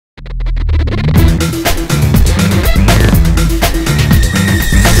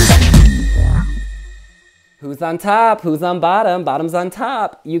Who's on top? Who's on bottom? Bottom's on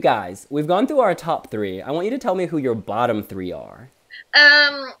top. You guys, we've gone through our top three. I want you to tell me who your bottom three are.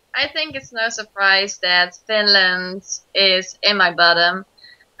 I think it's no surprise that Finland is in my bottom.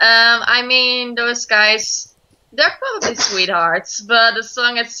 I mean, those guys, they're probably sweethearts, but the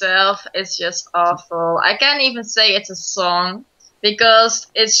song itself is just awful. I can't even say it's a song because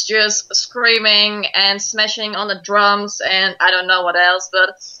it's just screaming and smashing on the drums and I don't know what else,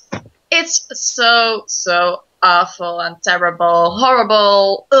 but it's so awful and terrible,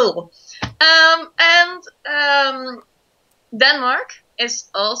 horrible, ugh. Denmark is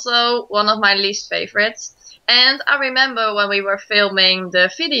also one of my least favorites. And I remember when we were filming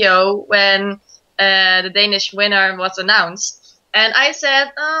the video when the Danish winner was announced. And I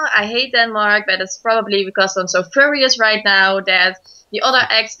said, oh, I hate Denmark, but it's probably because I'm so furious right now that the other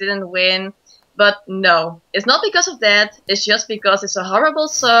acts didn't win. But no, it's not because of that. It's just because it's a horrible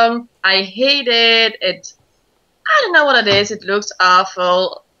song. I hate it. I don't know what it is. It looks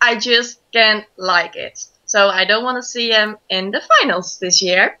awful. I just can't like it. So I don't want to see him in the finals this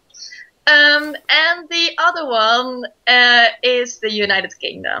year. And the other one is the United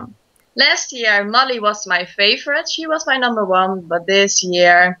Kingdom. Last year, Molly was my favorite. She was my number one. But this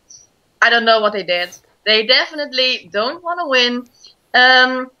year, I don't know what they did. They definitely don't want to win.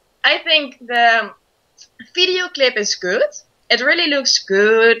 I think the video clip is good. It really looks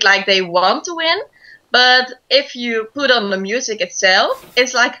good, like they want to win. But if you put on the music itself,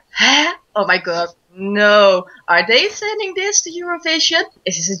 it's like, huh? Oh my god, no. Are they sending this to Eurovision?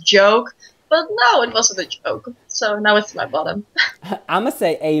 Is this a joke? But no, it wasn't a joke. So now it's my bottom. I'm going to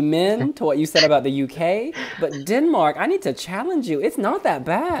say amen to what you said about the UK. But Denmark, I need to challenge you. It's not that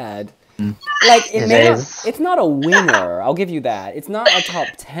bad. Like, it's not a winner. I'll give you that. It's not a top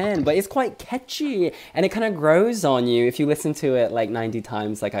 10, but it's quite catchy. And it kind of grows on you if you listen to it like 90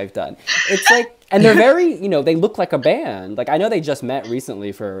 times like I've done. It's like, and they're very, you know, they look like a band. Like, I know they just met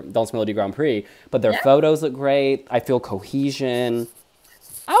recently for Dance Melody Grand Prix, but their photos look great. I feel cohesion.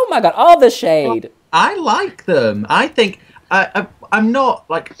 Oh my god, all the shade. Well, I like them. I think I'm not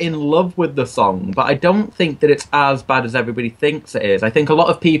like in love with the song, but I don't think that it's as bad as everybody thinks it is. I think a lot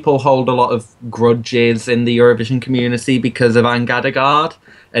of people hold a lot of grudges in the Eurovision community because of Angadagard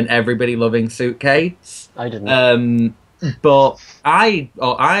and everybody loving Suitcase. I didn't. But I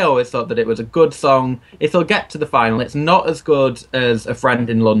always thought that it was a good song. It'll get to the final. It's not as good as A Friend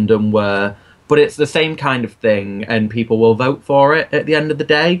in London were, but it's the same kind of thing, and people will vote for it at the end of the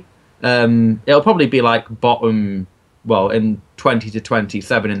day. It'll probably be like bottom, well, in 20 to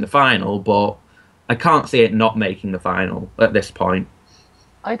 27 in the final, but I can't see it not making the final at this point.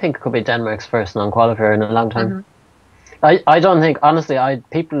 I think it could be Denmark's first non-qualifier in a long time. I don't think, honestly,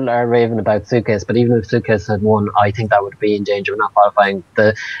 people are raving about Suitcase, but even if Suitcase had won, I think that would be in danger of not qualifying.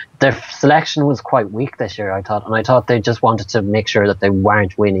 Their selection was quite weak this year, I thought, and I thought they just wanted to make sure that they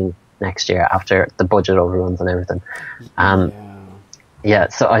weren't winning next year after the budget overruns and everything. Yeah,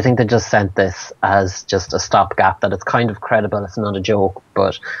 so I think they just sent this as just a stopgap, that it's kind of credible, it's not a joke,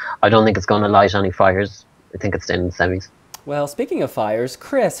 but I don't think it's going to light any fires. I think it's staying in the semis. Well, speaking of fires,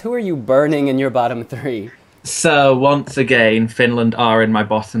 Chris, who are you burning in your bottom three? So, once again, Finland are in my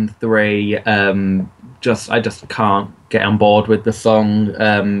bottom three. I just can't get on board with the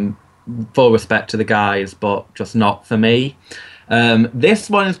song. Full respect to the guys, but just not for me. This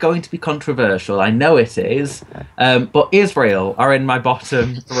one is going to be controversial. I know it is. But Israel are in my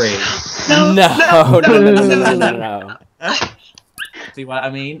bottom three. No. See what I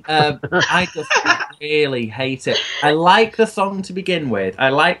mean? I just really hate it. I like the song to begin with. I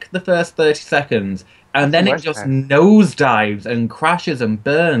like the first 30 seconds. And then it just nosedives and crashes and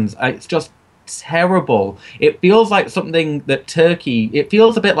burns. It's just terrible. It feels like something that Turkey... It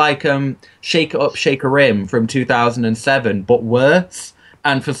feels a bit like Shake It Up, Shake a Rim from 2007, but worse.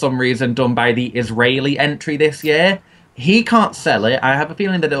 And for some reason done by the Israeli entry this year. He can't sell it. I have a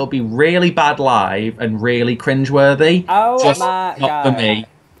feeling that it'll be really bad live and really cringeworthy. Oh just my not god. for me.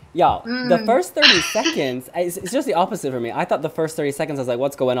 Y'all, the first 30 seconds, it's just the opposite for me. I thought the first 30 seconds, I was like,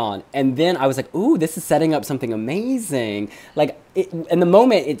 what's going on? And then I was like, ooh, this is setting up something amazing. Like, in the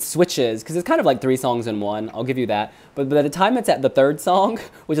moment it switches, because it's kind of like 3 songs in one, I'll give you that. But by the time it's at the 3rd song,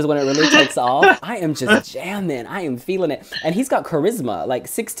 which is when it really takes off, I am just jamming. I am feeling it. And he's got charisma. Like,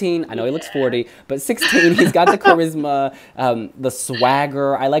 16, I know he looks 40, but 16, he's got the charisma, the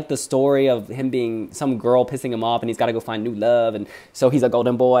swagger. I like the story of him being some girl pissing him off, and he's got to go find new love, and so he's a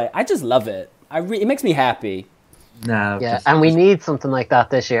golden boy. I just love it. It makes me happy. No. Yeah, and we need something like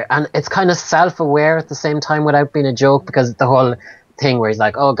that this year. And it's kind of self-aware at the same time without being a joke, because the whole thing where he's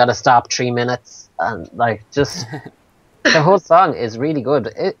like, oh, gotta stop 3 minutes. And like, just, the whole song is really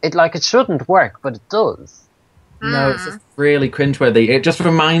good. It shouldn't work, but it does. No, it's just really cringeworthy. It just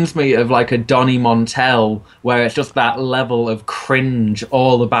reminds me of like a Donny Montel, where it's just that level of cringe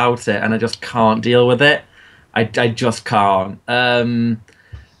all about it, and I just can't deal with it. I just can't.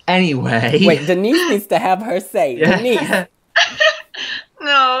 Anyway. Wait, Denise needs to have her say. Yeah. Denise.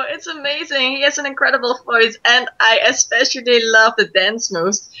 No, it's amazing. He has an incredible voice, and I especially love the dance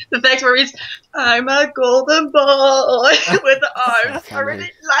moves. The fact where he's, I'm a golden boy with the arms. I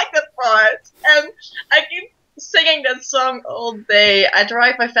really like that part. And I keep singing that song all day. I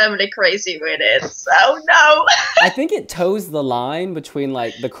drive my family crazy with it. So, no. I think it toes the line between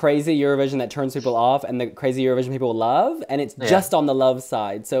like the crazy Eurovision that turns people off and the crazy Eurovision people love, and it's just on the love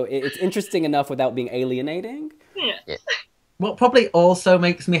side. So it's interesting enough without being alienating. Yeah. What probably also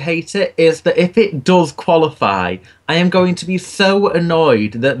makes me hate it is that if it does qualify, I am going to be so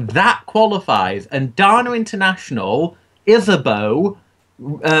annoyed that that qualifies and Dana International, Isabeau,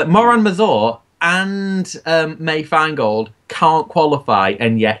 Moran Mazur, and May Feingold can't qualify,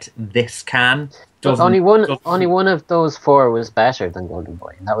 and yet this can. Only one of those four was better than Golden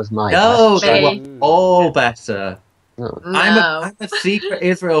Boy, and that was mine. No, they were all better. No. I'm a secret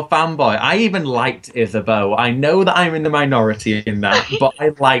Israel fanboy. I even liked Isabeau. I know that I'm in the minority in that, but I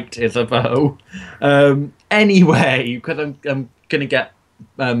liked Isabeau. Anyway, because I'm gonna get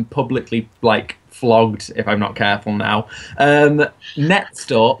publicly like flogged if I'm not careful now.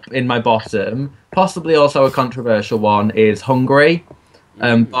 Next up in my bottom, possibly also a controversial one, is Hungary.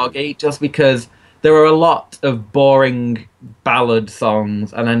 Boggy, just because there are a lot of boring ballad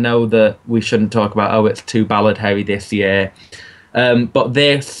songs, and I know that we shouldn't talk about, oh, it's too ballad heavy this year. But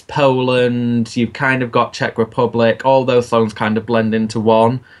this, Poland, you've kind of got Czech Republic, all those songs kind of blend into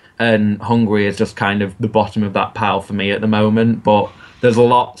one, and Hungary is just kind of the bottom of that pile for me at the moment, but there's a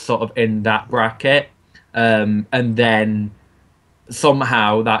lot sort of in that bracket. And then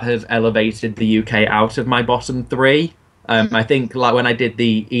somehow that has elevated the UK out of my bottom three. I think like when I did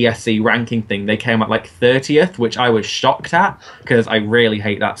the ESC ranking thing, they came at like 30th, which I was shocked at because I really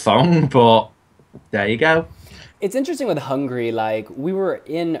hate that song, but there you go. It's interesting with Hungary, like we were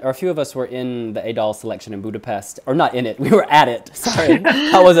in, or a few of us were in the Adol selection in Budapest, or not in it, we were at it, sorry,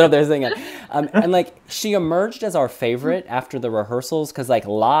 I wasn't up there singing. And like she emerged as our favorite after the rehearsals, because like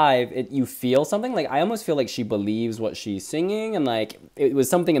live, you feel something, like I almost feel like she believes what she's singing, and like it was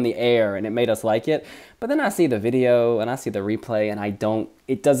something in the air and it made us like it. But then I see the video and I see the replay and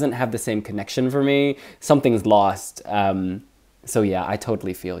it doesn't have the same connection for me. Something's lost. So yeah, I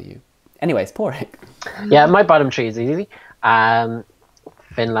totally feel you. Anyways, Porrick. Yeah, my bottom three is easy.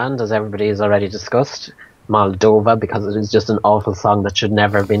 Finland, as everybody has already discussed. Moldova, because it is just an awful song that should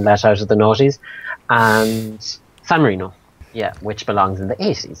never have been let out of the noughties. And San Marino, yeah, which belongs in the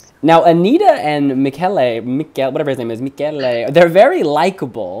 80s. Now, Anita and Michele, whatever his name is, Michele, they're very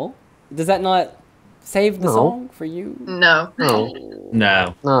likable. Does that not save the song for you? No.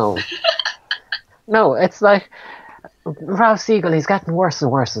 No, it's like Ralph Siegel, he's getting worse and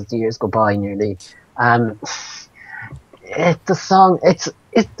worse as the years go by nearly. I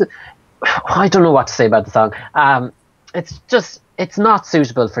don't know what to say about the song. It's not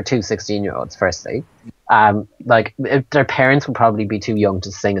suitable for two 16-year-olds, firstly. Like, their parents would probably be too young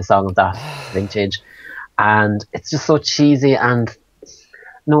to sing a song of that vintage. And it's just so cheesy, and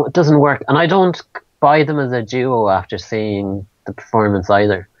no, it doesn't work. And I don't buy them as a duo after seeing the performance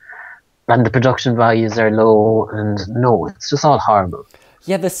either. And the production values are low, and no, it's just all horrible.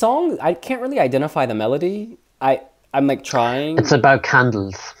 Yeah, the song, I can't really identify the melody. I'm like trying. It's about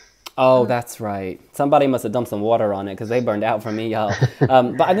candles. Oh, that's right. Somebody must have dumped some water on it because they burned out for me, y'all.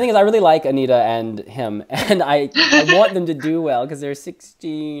 But the thing is, I really like Anita and him, and I want them to do well because they're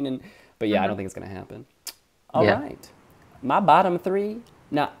 16. But yeah, I don't think it's going to happen. All right. My bottom three.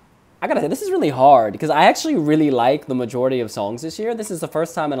 Now, I gotta say, this is really hard because I actually really like the majority of songs this year. This is the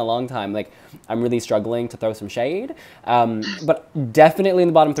first time in a long time, like, I'm really struggling to throw some shade. But definitely in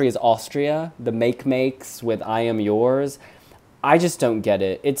the bottom three is Austria, the Makes with I Am Yours. I just don't get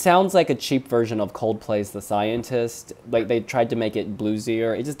it. It sounds like a cheap version of Coldplay's The Scientist. Like, they tried to make it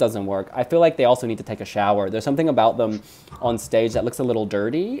bluesier. It just doesn't work. I feel like they also need to take a shower. There's something about them on stage that looks a little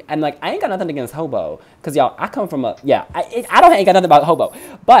dirty. And, like, I ain't got nothing against Hobo. Because, y'all, I come from a... Yeah, I ain't got nothing about Hobo.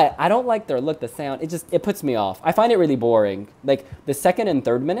 But I don't like their look, the sound. It puts me off. I find it really boring. Like, the second and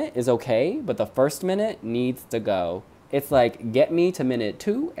third minute is okay, but the first minute needs to go. It's like, get me to minute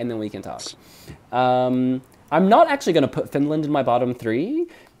 2, and then we can talk. I'm not actually going to put Finland in my bottom 3.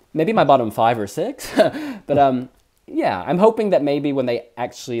 Maybe my bottom 5 or 6. But yeah, I'm hoping that maybe when they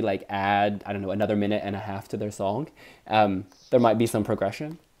actually like add, I don't know, another minute and a half to their song, there might be some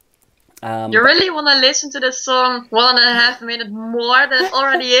progression. You really want to listen to this song 1.5 minutes more than it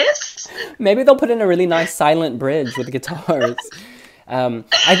already is? Maybe they'll put in a really nice silent bridge with guitars.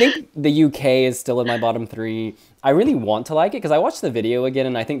 I think the UK is still in my bottom 3. I really want to like it because I watched the video again,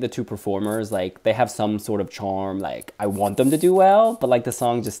 and I think the 2 performers, like, they have some sort of charm. Like, I want them to do well, but like the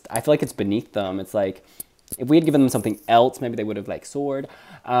song just, I feel like it's beneath them. It's like, if we had given them something else, maybe they would have like soared.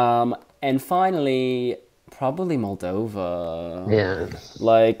 And finally, probably Moldova. Yeah.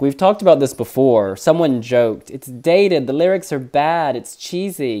 Like, we've talked about this before. Someone joked, it's dated, the lyrics are bad, it's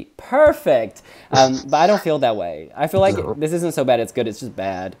cheesy. Perfect! But I don't feel that way. I feel like this isn't so bad, it's good, it's just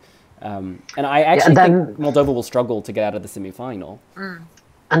bad. And I actually think Moldova will struggle to get out of the semi-final.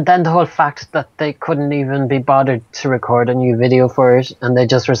 And then the whole fact that they couldn't even be bothered to record a new video for it, and they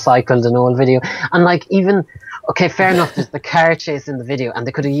just recycled an old video. And like, even, okay, fair enough, there's the car chase in the video, and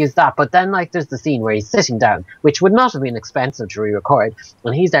they could have used that, but then like there's the scene where he's sitting down, which would not have been expensive to re-record,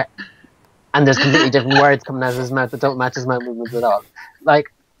 and he's there, and there's completely different words coming out of his mouth that don't match his mouth movements at all.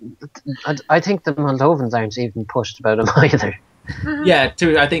 Like, I think the Moldovans aren't even pushed about him either. Yeah,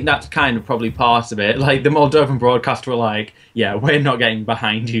 I think that's kind of probably part of it. Like, the Moldovan broadcaster were like, yeah, we're not getting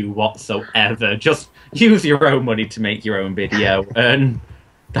behind you whatsoever. Just use your own money to make your own video. And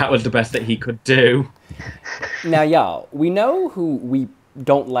that was the best that he could do. Now, yeah, we know who we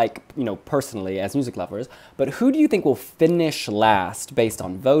don't like, you know, personally as music lovers, but who do you think will finish last based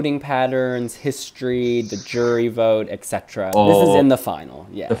on voting patterns, history, the jury vote, etc.? This is in the final.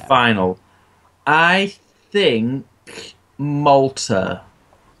 Yeah. The final. I think Malta.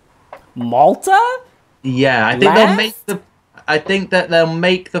 Malta? Yeah, I think they'll make the. I think that they'll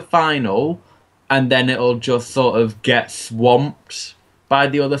make the final, and then it'll just sort of get swamped by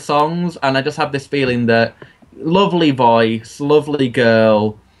the other songs. And I just have this feeling that lovely voice, lovely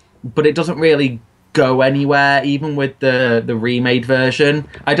girl, but it doesn't really go anywhere, even with the remade version.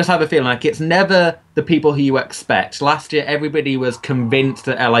 I just have a feeling like it's never the people who you expect. Last year, everybody was convinced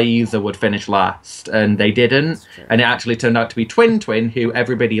that Elaiza would finish last, and they didn't. And it actually turned out to be Twin Twin, who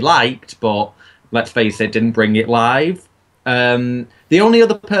everybody liked, but let's face it, didn't bring it live. The only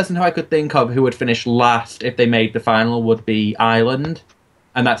other person who I could think of who would finish last if they made the final would be Ireland,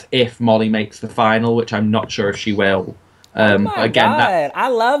 and that's if Molly makes the final, which I'm not sure if she will. Oh my God, I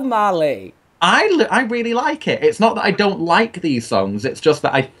love Molly. I really like it. It's not that I don't like these songs. It's just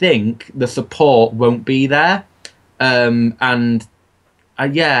that I think the support won't be there, and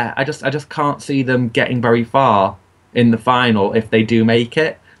I just can't see them getting very far in the final if they do make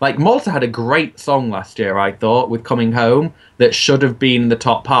it. Like, Malta had a great song last year, I thought, with Coming Home, that should have been in the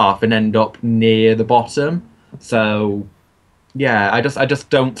top half and end up near the bottom. So, yeah, I just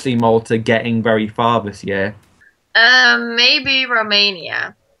don't see Malta getting very far this year. Maybe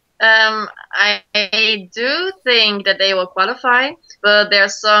Romania. I do think that they will qualify, but their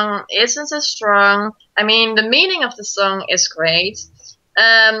song isn't as strong. I mean, the meaning of the song is great,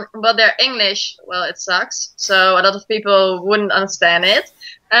 but their English, well, it sucks. So a lot of people wouldn't understand it.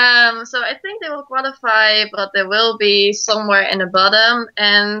 So I think they will qualify, but they will be somewhere in the bottom.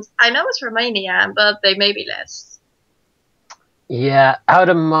 And I know it's Romania, but they may be less. Yeah, out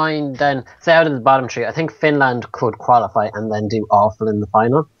of mine then, say out of the bottom 3, I think Finland could qualify and then do awful in the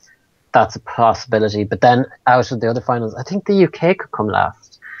final. That's a possibility. But then out of the other finals, I think the UK could come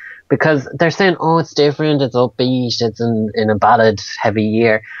last. Because they're saying, oh, it's different, it's upbeat, it's in a ballad-heavy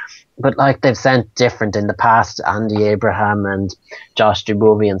year. But, like, they've sent different in the past, Andy Abraham and Josh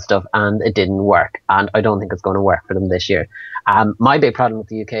Dubovi and stuff, and it didn't work. And I don't think it's going to work for them this year. My big problem with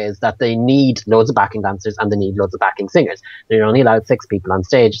the UK is that they need loads of backing dancers and they need loads of backing singers. They're only allowed 6 people on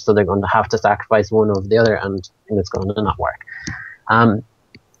stage, so they're going to have to sacrifice one over the other, and it's going to not work.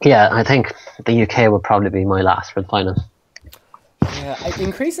 Yeah, I think the UK would probably be my last for the final. Yeah,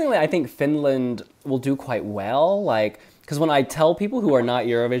 increasingly, I think Finland will do quite well. Like, because when I tell people who are not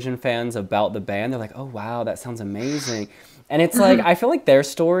Eurovision fans about the band, they're like, "Oh wow, that sounds amazing," and it's like I feel like their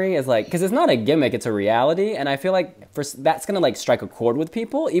story is like, because it's not a gimmick, it's a reality, and I feel like that's gonna like strike a chord with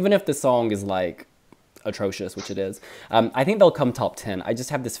people, even if the song is like atrocious, which it is. I think they'll come top 10. I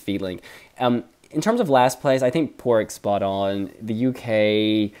just have this feeling. In terms of last place, I think Porrick's spot on. The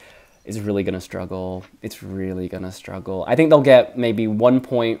UK is really going to struggle. It's really going to struggle. I think they'll get maybe 1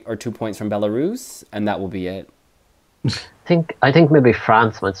 point or 2 points from Belarus, and that will be it. I think maybe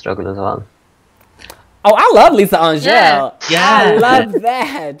France might struggle as well. Oh, I love Lisa Angel. Yeah. I love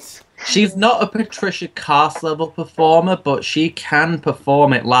that. She's not a Patricia Cass level performer, but she can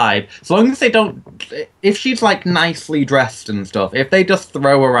perform it live. As long as they don't... If she's, like, nicely dressed and stuff, if they just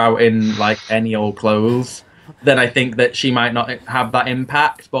throw her out in, like, any old clothes, then I think that she might not have that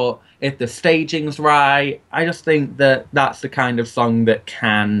impact. But if the staging's right, I just think that that's the kind of song that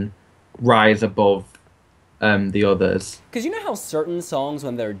can rise above the others. Because you know how certain songs,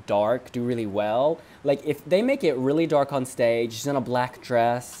 when they're dark, do really well? Like, if they make it really dark on stage, she's in a black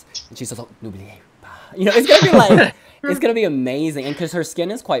dress, and she's like, you know, it's going to be like, it's going to be amazing. And because her skin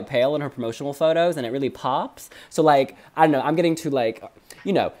is quite pale in her promotional photos, and it really pops. So, like, I don't know, I'm getting to, like,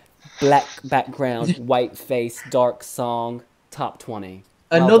 you know, black background, white face, dark song, top 20.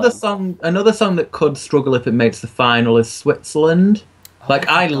 Another song that could struggle if it makes the final is Switzerland. Like,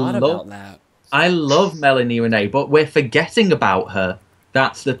 I love Melanie Renee, but we're forgetting about her.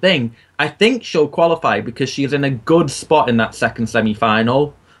 That's the thing. I think she'll qualify because she's in a good spot in that second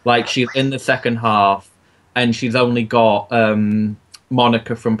semi-final. Like, she's in the second half, and she's only got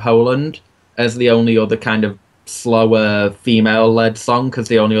Monica from Poland as the only other kind of slower female-led song, because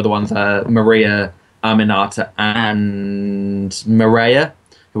the only other ones are Maria, Aminata, and Maria,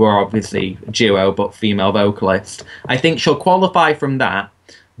 who are obviously a duo but female vocalist. I think she'll qualify from that,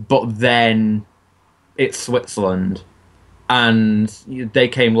 but then it's Switzerland, and they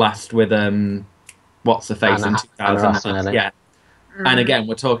came last with what's the face in 2000? Yeah, and again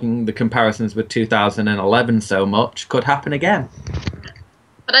we're talking the comparisons with 2011 so much could happen again.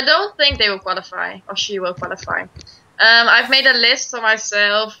 But I don't think they will qualify, or she will qualify. I've made a list for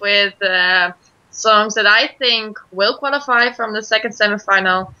myself with songs that I think will qualify from the second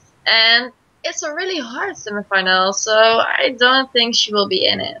semifinal, and it's a really hard semifinal, so I don't think she will be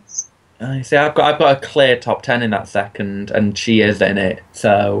in it. I see. I've got a clear top 10 in that second, and she is in it.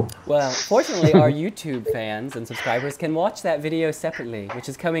 So well, fortunately, our YouTube fans and subscribers can watch that video separately, which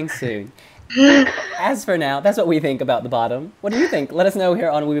is coming soon. As for now, that's what we think about the bottom. What do you think? Let us know here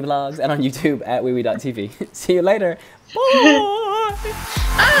on wiwibloggs and on YouTube at wiwi.tv. See you later. Bye.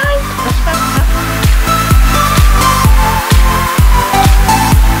 Bye.